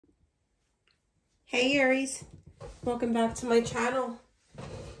Hey Aries, welcome back to my channel.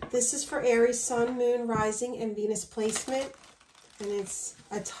 This is for Aries Sun, Moon, Rising, and Venus placement, and it's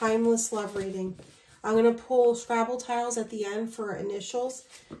a timeless love reading. I'm going to pull Scrabble tiles at the end for initials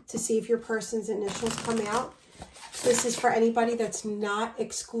to see if your person's initials come out. This is for anybody that's not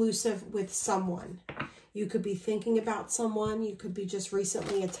exclusive with someone. You could be thinking about someone. You could be just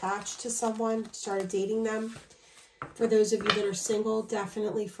recently attached to someone, started dating them. For those of you that are single,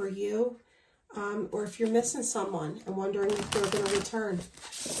 definitely for you. Or if you're missing someone and wondering if they're going to return,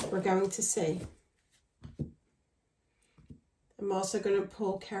 we're going to see. I'm also going to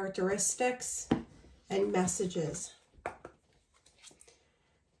pull characteristics and messages.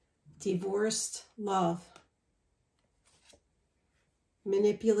 Divorced love.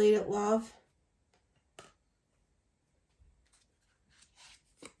 Manipulated love.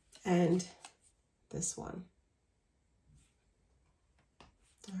 And this one.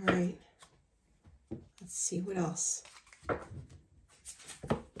 All right. Let's see what else.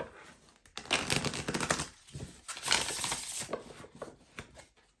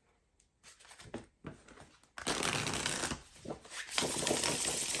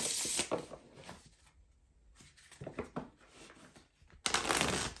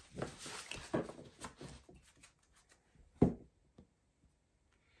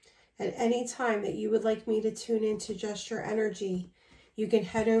 At any time that you would like me to tune into just your energy, you can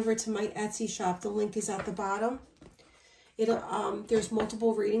head over to my Etsy shop. The link is at the bottom. There's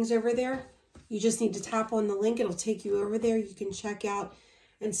multiple readings over there. You just need to tap on the link. It'll take you over there. You can check out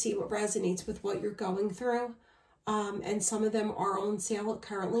and see what resonates with what you're going through. And some of them are on sale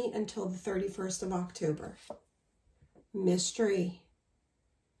currently until the 31st of October. Mystery.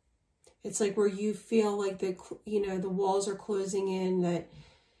 It's like where you feel like the walls are closing in, that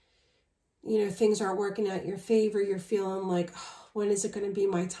things aren't working out in your favor. You're feeling like, oh, when is it going to be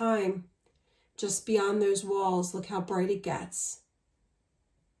my time? Just beyond those walls, look how bright it gets.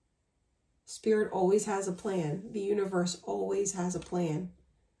 Spirit always has a plan. The universe always has a plan.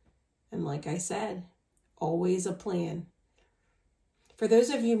 And like I said, always a plan. For those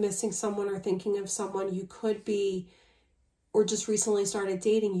of you missing someone or thinking of someone, you could be, or just recently started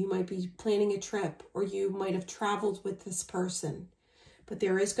dating, you might be planning a trip, or you might have traveled with this person. But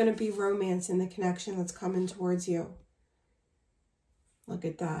there is going to be romance in the connection that's coming towards you. Look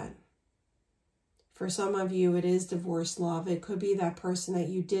at that. For some of you, it is divorce love. It could be that person that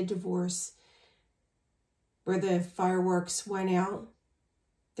you did divorce, where the fireworks went out,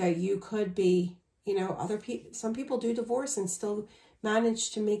 that you could be, some people do divorce and still manage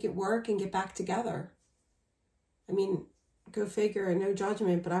to make it work and get back together. I mean, go figure, no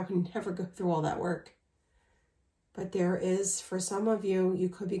judgment, but I would never go through all that work. But there is, for some of you, you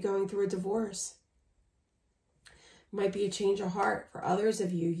could be going through a divorce. Might be a change of heart. For others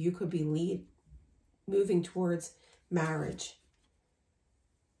of you, you could be moving towards marriage.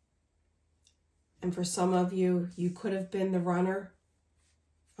 And for some of you, you could have been the runner.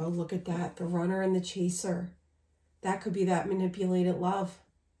 Oh, look at that. The runner and the chaser. That could be that manipulated love.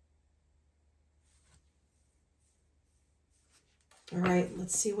 All right,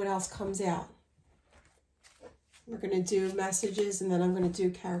 let's see what else comes out. We're going to do messages, and then I'm going to do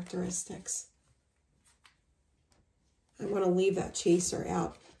characteristics. I want to leave that chaser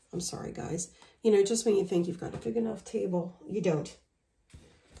out. I'm sorry, guys. Just when you think you've got a big enough table, you don't.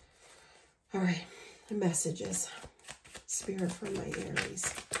 All right, the messages. Spirit for my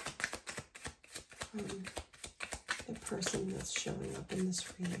Aries. The person that's showing up in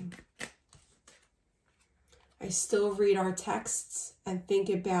this reading. I still read our texts and think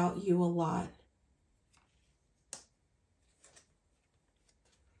about you a lot.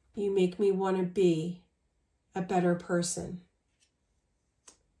 You make me want to be a better person.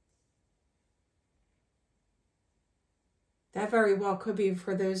 That very well could be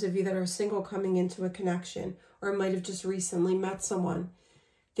for those of you that are single coming into a connection, or might have just recently met someone.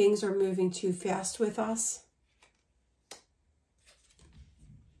 Things are moving too fast with us.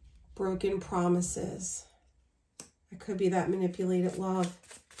 Broken promises. It could be that manipulated love.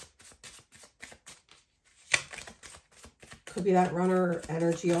 Could be that runner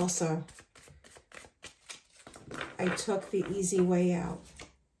energy also. I took the easy way out.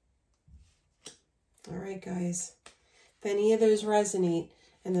 All right, guys. If any of those resonate,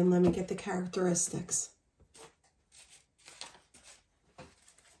 and then let me get the characteristics.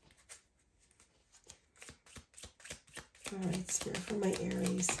 All right, Spirit for my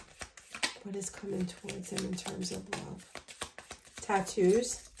Aries. What is coming towards them in terms of love?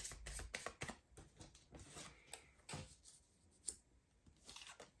 Tattoos.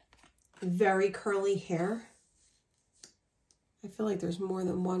 Very curly hair. I feel like there's more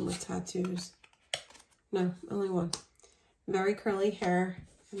than one with tattoos. No, only one. Very curly hair.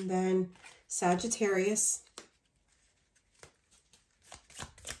 And then Sagittarius.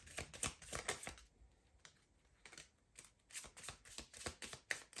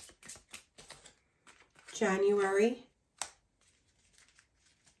 January.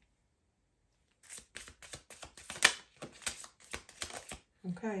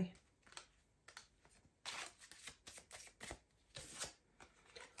 Okay.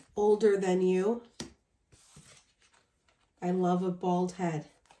 Older than you. I love a bald head.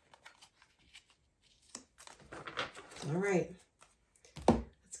 All right.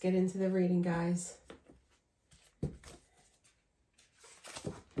 Let's get into the reading, guys.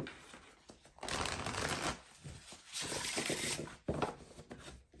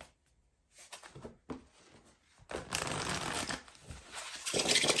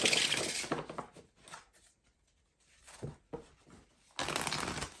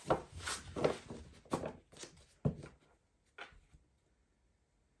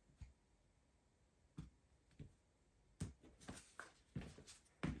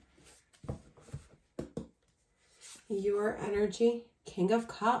 Your energy, King of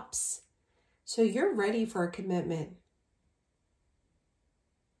Cups. So you're ready for a commitment.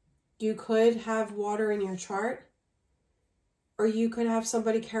 You could have water in your chart, or you could have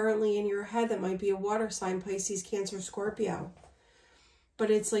somebody currently in your head that might be a water sign, Pisces, Cancer, Scorpio.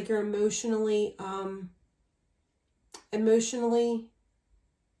 But it's like you're emotionally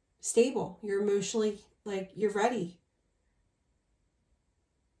stable. You're emotionally, like, you're ready.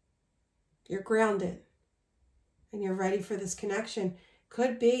 You're grounded. And you're ready for this connection.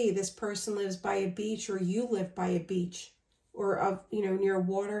 Could be this person lives by a beach, or you live by a beach, or near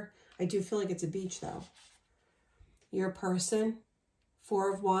water. I do feel like it's a beach though. Your person,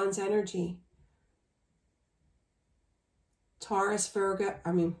 Four of Wands energy. Taurus,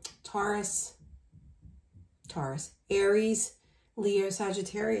 Aries, Leo,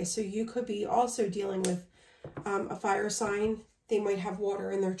 Sagittarius. So you could be also dealing with a fire sign. They might have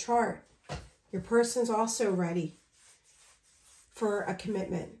water in their chart. Your person's also ready for a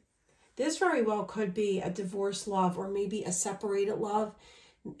commitment. This very well could be a divorced love, or maybe a separated love,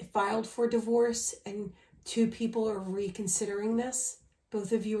 filed for divorce, and two people are reconsidering this.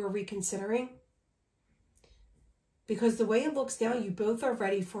 Both of you are reconsidering. Because the way it looks now, you both are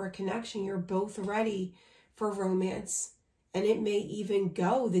ready for a connection. You're both ready for romance. And it may even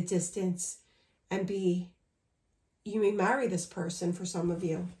go the distance and be, you may marry this person for some of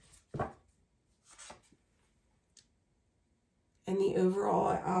you. And the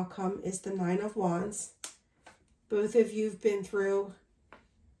overall outcome is the Nine of Wands. Both of you have been through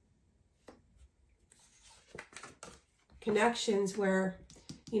connections where,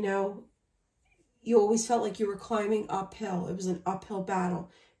 you always felt like you were climbing uphill. It was an uphill battle.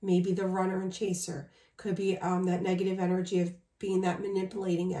 Maybe the runner and chaser. Could be that negative energy of being that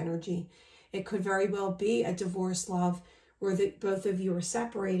manipulating energy. It could very well be a divorce love where both of you were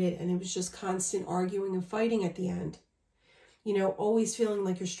separated and it was just constant arguing and fighting at the end. Always feeling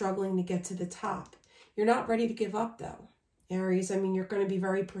like you're struggling to get to the top. You're not ready to give up though, Aries. You're going to be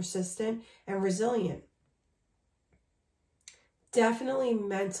very persistent and resilient. Definitely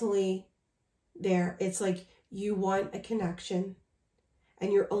mentally there. It's like you want a connection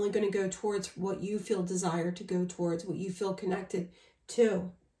and you're only going to go towards what you feel desire to go towards, what you feel connected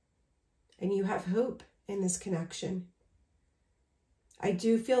to. And you have hope in this connection. I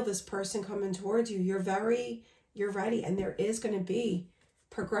do feel this person coming towards you. You're ready, and there is going to be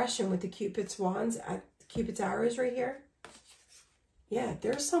progression with the Cupid's wands at Cupid's arrows right here. Yeah,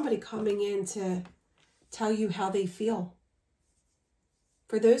 there's somebody coming in to tell you how they feel.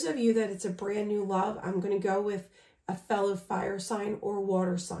 For those of you that it's a brand new love, I'm going to go with a fellow fire sign or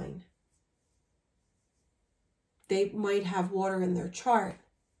water sign. They might have water in their chart,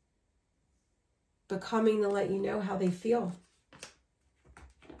 but coming to let you know how they feel.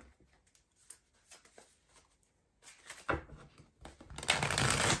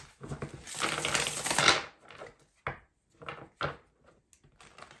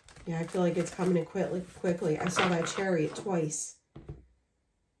 Yeah, I feel like it's coming in quickly. I saw that Chariot twice.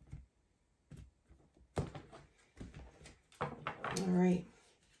 All right.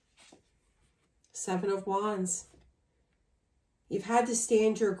 Seven of Wands. You've had to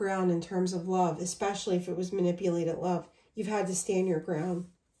stand your ground in terms of love, especially if it was manipulated love. You've had to stand your ground.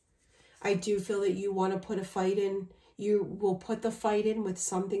 I do feel that you want to put a fight in. You will put the fight in with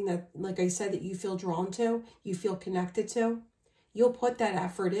something that, like I said, that you feel drawn to, you feel connected to. You'll put that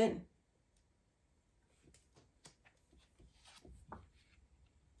effort in.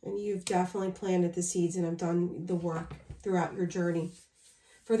 And you've definitely planted the seeds and have done the work throughout your journey.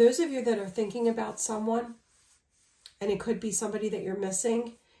 For those of you that are thinking about someone, and it could be somebody that you're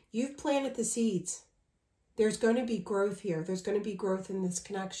missing, you've planted the seeds. There's going to be growth here. There's going to be growth in this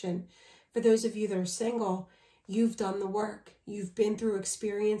connection. For those of you that are single, you've done the work. You've been through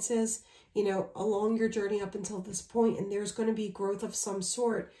experiences, you know, along your journey up until this point, and there's going to be growth of some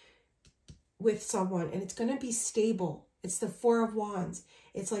sort with someone, and it's going to be stable. It's the Four of Wands.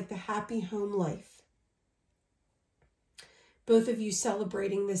 It's like the happy home life. Both of you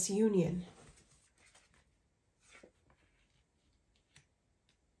celebrating this union.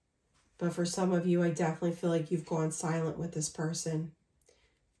 But for some of you, I definitely feel like you've gone silent with this person.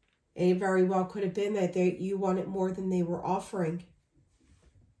 And it very well could have been that you wanted more than they were offering.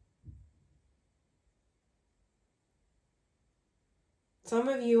 Some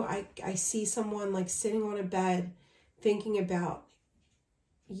of you, I see someone like sitting on a bed thinking about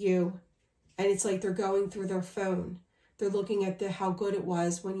you. And it's like they're going through their phone. They're looking at how good it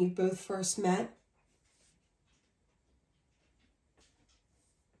was when you both first met.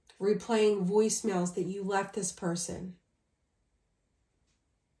 Replaying voicemails that you left this person.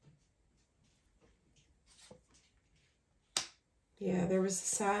 Yeah, there was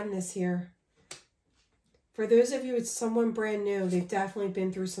sadness here. For those of you, it's someone brand new. They've definitely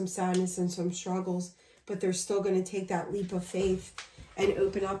been through some sadness and some struggles, but they're still going to take that leap of faith and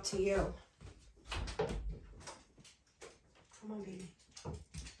open up to you. Come on, baby.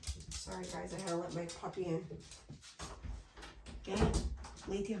 Sorry, guys. I had to let my puppy in. Get it.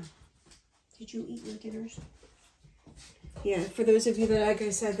 Lay down. Did you eat your dinners? Yeah, for those of you that, like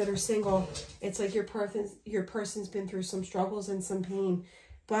I said, that are single, it's like your person's been through some struggles and some pain,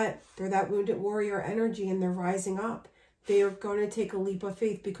 but they're that wounded warrior energy and they're rising up. They are going to take a leap of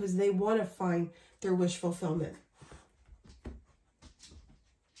faith because they want to find their wish fulfillment.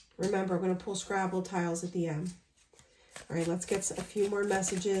 Remember, I'm going to pull Scrabble tiles at the end. All right, let's get a few more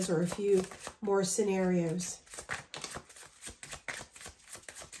messages or a few more scenarios.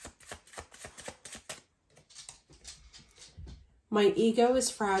 My ego is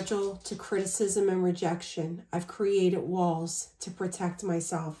fragile to criticism and rejection. I've created walls to protect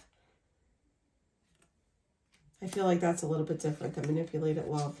myself. I feel like that's a little bit different than manipulated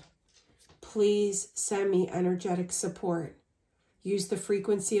love. Please send me energetic support. Use the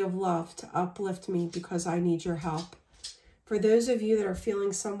frequency of love to uplift me because I need your help. For those of you that are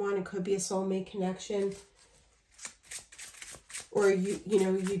feeling someone, it could be a soulmate connection. Or you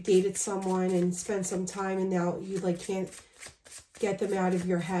dated someone and spent some time and now you like can't get them out of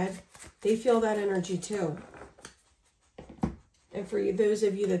your head. They feel that energy too. And for those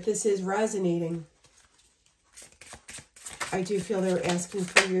of you that this is resonating, I do feel they're asking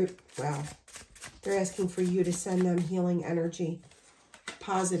for you. Wow. They're asking for you to send them healing energy,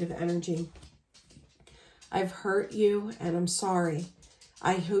 positive energy. I've hurt you and I'm sorry.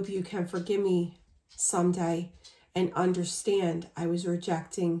 I hope you can forgive me someday and understand I was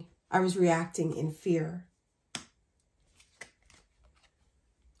reacting in fear.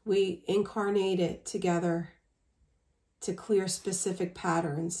 We incarnated together to clear specific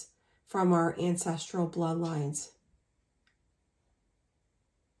patterns from our ancestral bloodlines.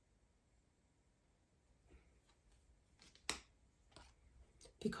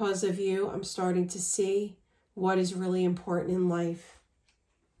 Because of you, I'm starting to see what is really important in life.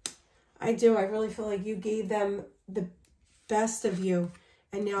 I do. I really feel like you gave them the best of you,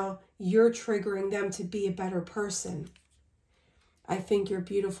 and now you're triggering them to be a better person. I think you're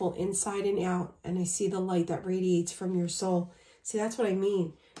beautiful inside and out, and I see the light that radiates from your soul. See, that's what I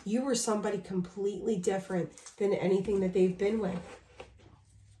mean. You were somebody completely different than anything that they've been with.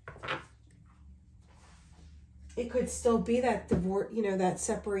 It could still be that divorce, that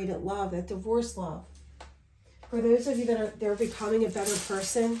separated love, that divorce love. For those of you that they're becoming a better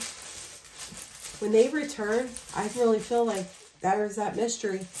person, when they return, I really feel like there is that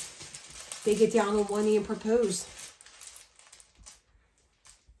mystery. They get down on one knee and propose.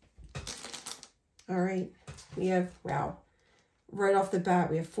 All right, we have, wow, right off the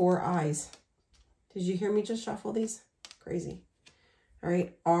bat, we have 4 eyes. Did you hear me just shuffle these? Crazy. All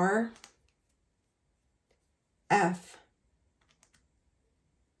right, R, F.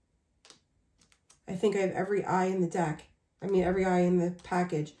 I think I have every eye in the deck. I mean, every eye in the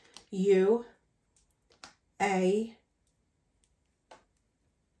package. U, A,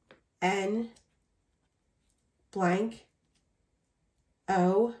 N, blank,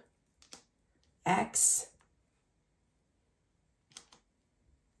 O, X,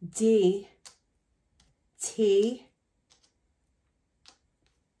 D, T,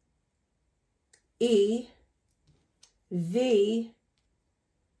 E, V,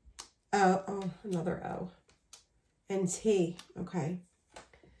 O, oh, another O, and T. Okay.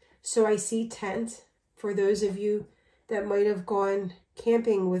 So I see tent for those of you that might have gone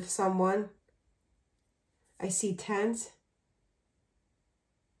camping with someone. I see tent.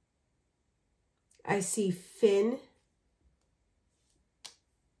 I see fin.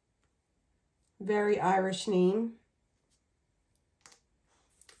 Very Irish name.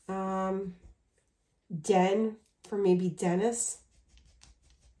 Den for maybe Dennis.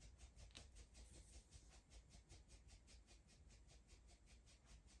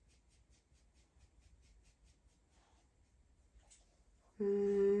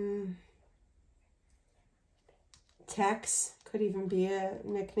 Tex could even be a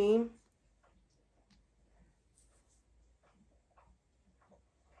nickname.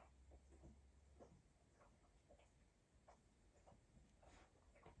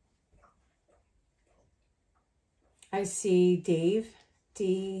 I see Dave,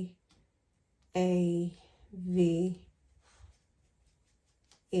 D-A-V-E.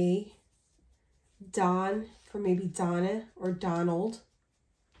 Don for maybe Donna or Donald.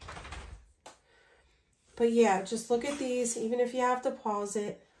 But yeah, just look at these, even if you have to pause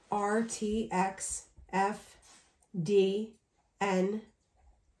it. R, T, X, F, D, N,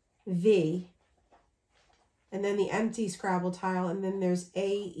 V. And then the empty Scrabble tile. And then there's A,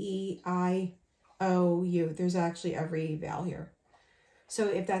 E, I, O, U. There's actually every vowel here. So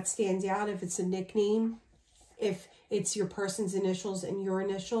if that stands out, if it's a nickname, if it's your person's initials and your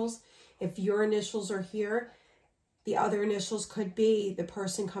initials, if your initials are here, the other initials could be the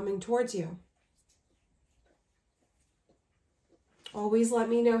person coming towards you. Always let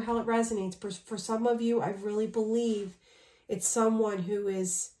me know how it resonates. For some of you, I really believe it's someone who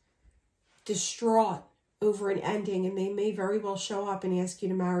is distraught over an ending, and they may very well show up and ask you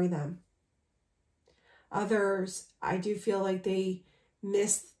to marry them. Others, I do feel like they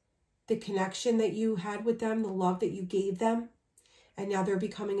missed the connection that you had with them, the love that you gave them, and now they're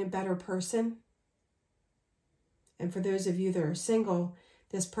becoming a better person. And for those of you that are single,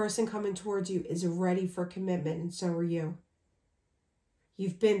 this person coming towards you is ready for commitment, and so are you.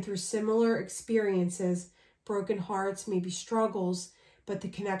 You've been through similar experiences, broken hearts, maybe struggles, but the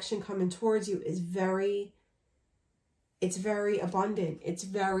connection coming towards you is very abundant. It's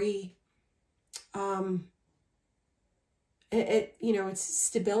very, it's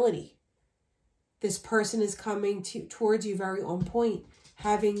stability. This person is coming towards you very on point,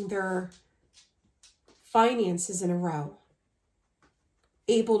 having their finances in a row,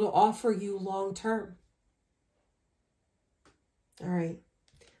 able to offer you long term. All right.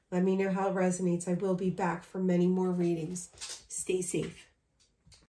 Let me know how it resonates. I will be back for many more readings. Stay safe.